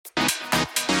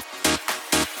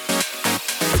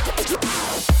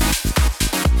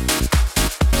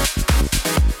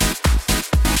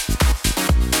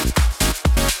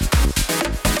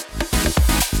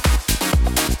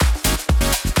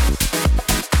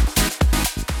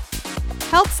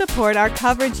Help support our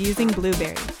coverage using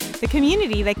Blueberry, the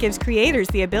community that gives creators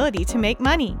the ability to make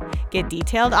money, get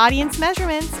detailed audience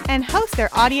measurements, and host their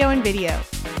audio and video.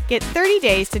 Get 30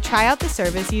 days to try out the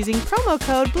service using promo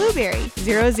code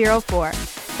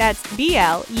Blueberry004. That's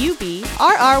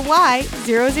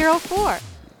BLUBRRY004.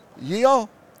 Yeo?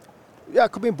 Yeah,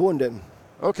 could be born then.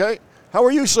 Okay. How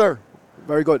are you, sir?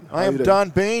 Very good. I am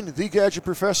Don Bain, the Gadget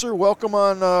Professor. Welcome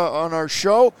on our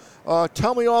show.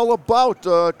 Tell me all about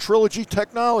Trilogy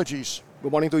Technologies.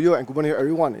 Good morning to you and good morning to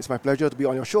everyone. It's my pleasure to be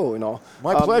on your show.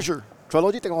 My pleasure.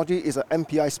 Trilogy Technology is an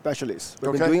MPI specialist.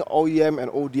 We've been doing OEM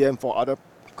and ODM for other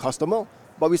customers,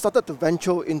 but we started to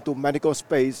venture into medical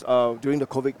space during the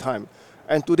COVID time.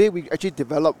 And today we actually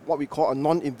developed what we call a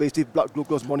non-invasive blood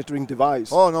glucose monitoring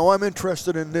device. Oh, no, I'm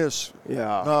interested in this.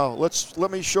 Yeah. Now, let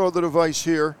me show the device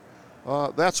here.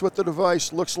 That's what the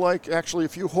device looks like. Actually,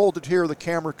 if you hold it here, the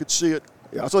camera could see it.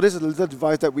 Yeah, so this is a little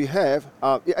device that we have.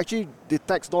 It actually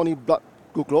detects not only blood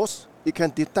glucose, it can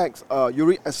detect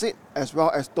uric acid as well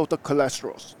as total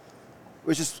cholesterol,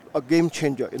 which is a game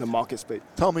changer in the market space.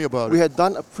 Tell me about it. We had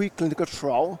done a preclinical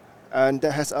trial, and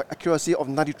that has an accuracy of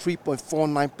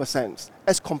 93.49%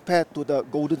 as compared to the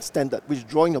golden standard, which is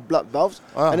drawing the blood valves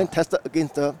and then tested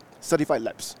against the certified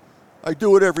labs. I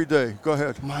do it every day. Go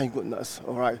ahead. My goodness.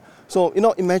 All right. So,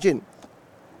 imagine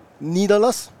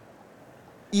needleless,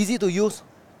 easy to use,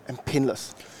 and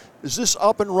painless. Is this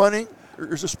up and running,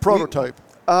 or is this prototype?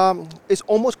 It's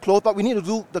almost closed, but we need to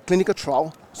do the clinical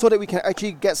trial so that we can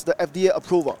actually get the FDA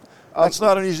approval. That's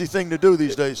not an easy thing to do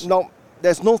these days. No,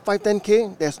 there's no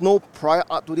 510K. There's no prior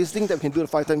art to this thing that we can do the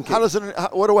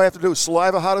 510K. What do I have to do?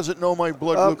 Saliva? How does it know my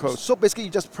blood glucose? So basically,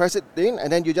 you just press it in,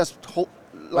 and then you just hold.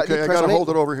 Okay, I got to hold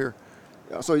it over here.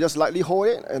 Yeah, so you just lightly hold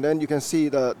it, and then you can see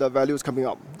the values coming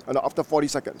up after 40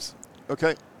 seconds.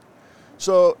 Okay.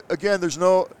 So again, there's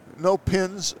no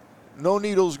pins, no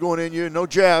needles going in you, no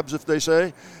jabs, if they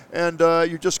say, and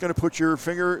you're just going to put your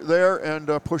finger there and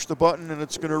push the button, and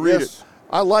it's going to read it.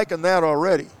 I liken that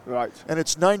already. Right. And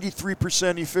it's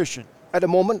 93% efficient. At the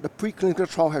moment, the preclinical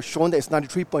trial has shown that it's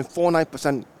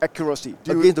 93.49% accuracy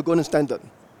against the golden standard.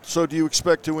 So do you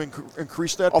expect to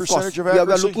increase that percentage of accuracy?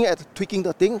 Yeah, we're looking at tweaking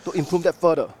the thing to improve that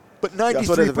further. But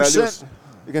 93%?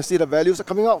 You can see the values are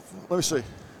coming out. Let me see.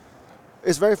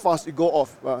 It's very fast. You go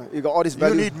off. You got all these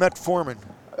values. You need metformin.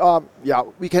 Yeah,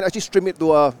 we can actually stream it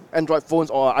to Android phones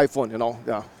or iPhone,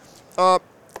 Yeah.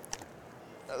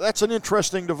 That's an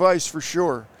interesting device for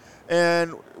sure.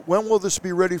 And when will this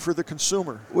be ready for the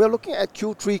consumer? We're looking at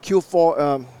Q3,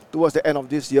 Q4 towards the end of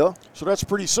this year. So that's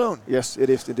pretty soon. Yes, it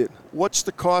is indeed. What's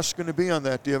the cost going to be on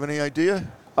that? Do you have any idea?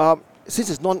 Since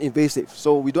it's non-invasive,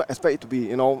 so we don't expect it to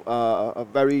be,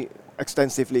 very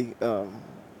extensively.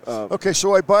 Okay,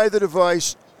 so I buy the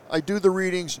device, I do the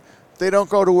readings. They don't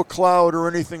go to a cloud or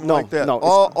anything like that. No,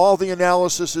 all the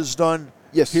analysis is done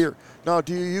here. Now,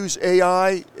 do you use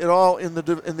AI at all in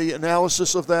the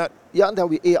analysis of that? Yeah, there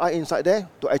will be AI inside there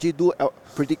to actually do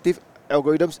predictive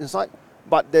algorithms inside.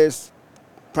 But there's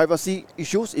privacy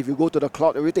issues if you go to the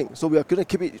cloud, everything. So we are going to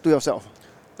keep it to yourself.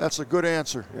 That's a good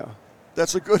answer. Yeah.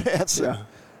 That's a good answer.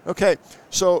 Yeah. Okay,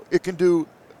 so it can do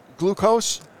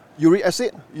glucose, uric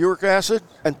acid,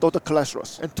 and total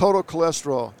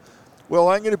cholesterol. Well,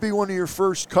 I'm going to be one of your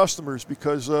first customers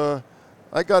because I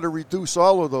got to reduce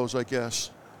all of those, I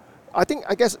guess. I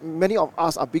guess many of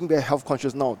us are being very health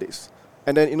conscious nowadays.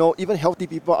 And then, even healthy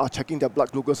people are checking their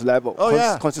blood glucose level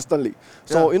consistently.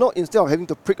 So, instead of having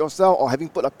to prick yourself or having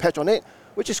put a patch on it,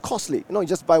 which is costly, you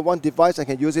just buy one device and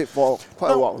can use it for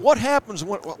quite a while. What happens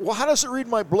how does it read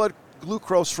my blood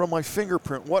glucose from my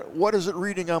fingerprint? What is it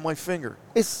reading on my finger?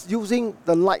 It's using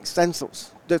the light sensors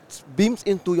that beams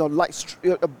into your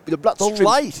the blood stream. The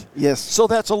light? Yes. So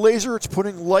that's a laser, it's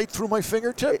putting light through my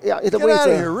fingertip? Yeah. Get out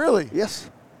of here, really? Yes.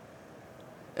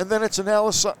 And then it's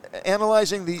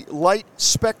analyzing the light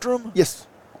spectrum? Yes,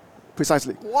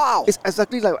 precisely. Wow. It's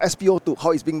exactly like SpO2,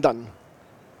 how it's being done.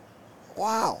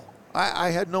 Wow. I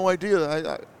had no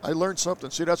idea. I learned something.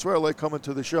 See, that's why I like coming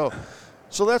to the show.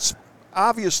 So that's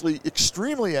obviously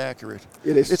extremely accurate.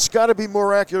 It is. It's got to be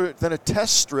more accurate than a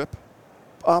test strip.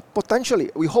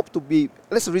 Potentially. We hope to be.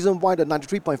 That's the reason why the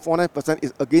 93.49%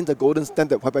 is against the golden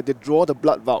standard, whereby they draw the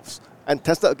blood valves and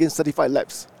test it against certified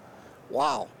labs.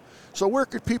 Wow. So where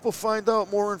could people find out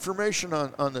more information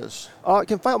on this? You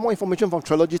can find out more information from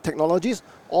Trilogy Technologies,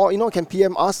 or can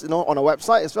PM us on our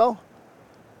website as well.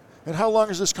 And how long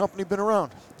has this company been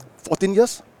around? 14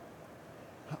 years.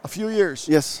 A few years?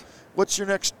 Yes. What's your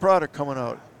next product coming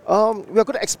out? We are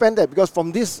going to expand that because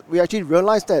from this, we actually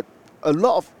realized that a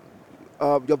lot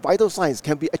of your vital signs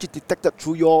can be actually detected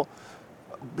through your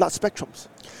blood spectrums.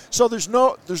 So there's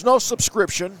no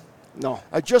subscription. No.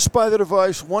 I just buy the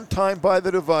device, one time buy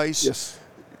the device. Yes.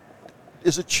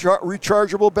 Is it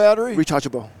rechargeable battery?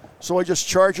 Rechargeable. So I just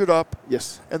charge it up.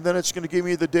 Yes. And then it's going to give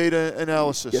me the data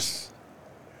analysis. Yes.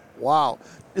 Wow.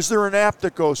 Is there an app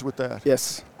that goes with that?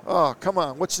 Yes. Oh, come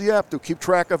on. What's the app do? Keep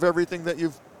track of everything that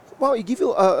you've... Well, it gives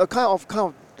you a kind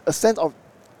of a sense of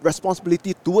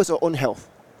responsibility towards your own health.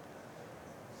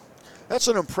 That's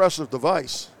an impressive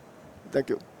device. Thank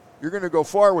you. You're going to go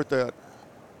far with that.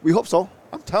 We hope so.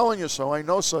 I'm telling you so. I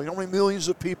know so. You know how many millions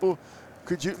of people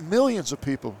millions of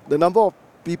people. The number of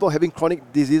people having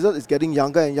chronic diseases is getting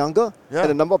younger and younger. Yeah. And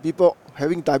the number of people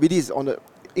having diabetes is on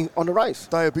the rise.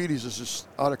 Diabetes is just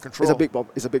out of control.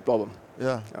 It's a big problem.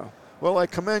 Yeah. Well, I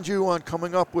commend you on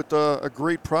coming up with a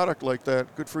great product like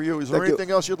that. Good for you. Is there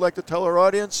anything else you'd like to tell our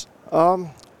audience?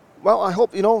 Well, I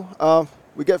hope,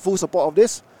 we get full support of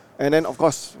this. And then, of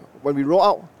course, when we roll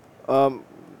out,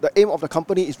 the aim of the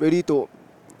company is really to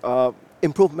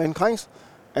improve mankind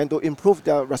and to improve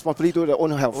their responsibility to their own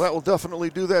health. Well, that will definitely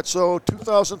do that. So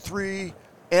 2003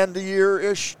 end of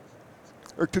year-ish,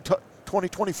 or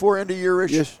 2024 end of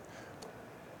year-ish? Yes.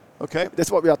 Okay.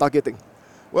 That's what we are targeting.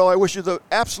 Well, I wish you the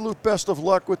absolute best of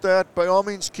luck with that. By all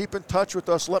means, keep in touch with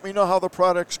us. Let me know how the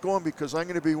product's going because I'm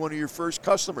going to be one of your first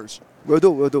customers. Will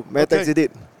do. Many thanks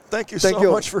indeed. Thank you so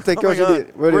much for coming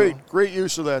on. Great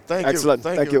use of that. Thank you. Excellent.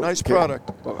 Thank you. Nice product.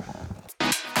 Bye-bye.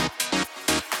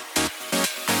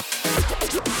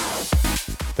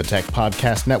 The Tech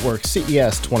Podcast Network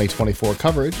CES 2024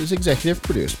 coverage is executive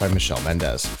produced by Michelle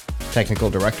Mendez. Technical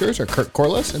directors are Kurt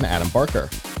Corliss and Adam Barker.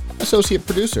 Associate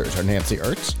producers are Nancy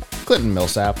Ertz, Clinton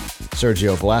Millsap,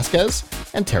 Sergio Velasquez,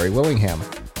 and Terry Willingham.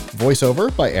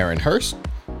 Voiceover by Aaron Hurst.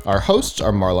 Our hosts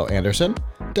are Marlo Anderson,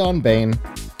 Don Bain,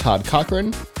 Todd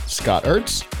Cochran, Scott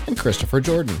Ertz, and Christopher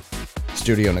Jordan.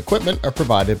 Studio and equipment are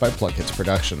provided by Plugkits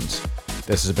Productions.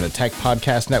 This has been a Tech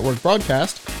Podcast Network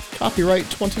broadcast, copyright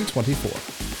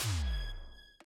 2024.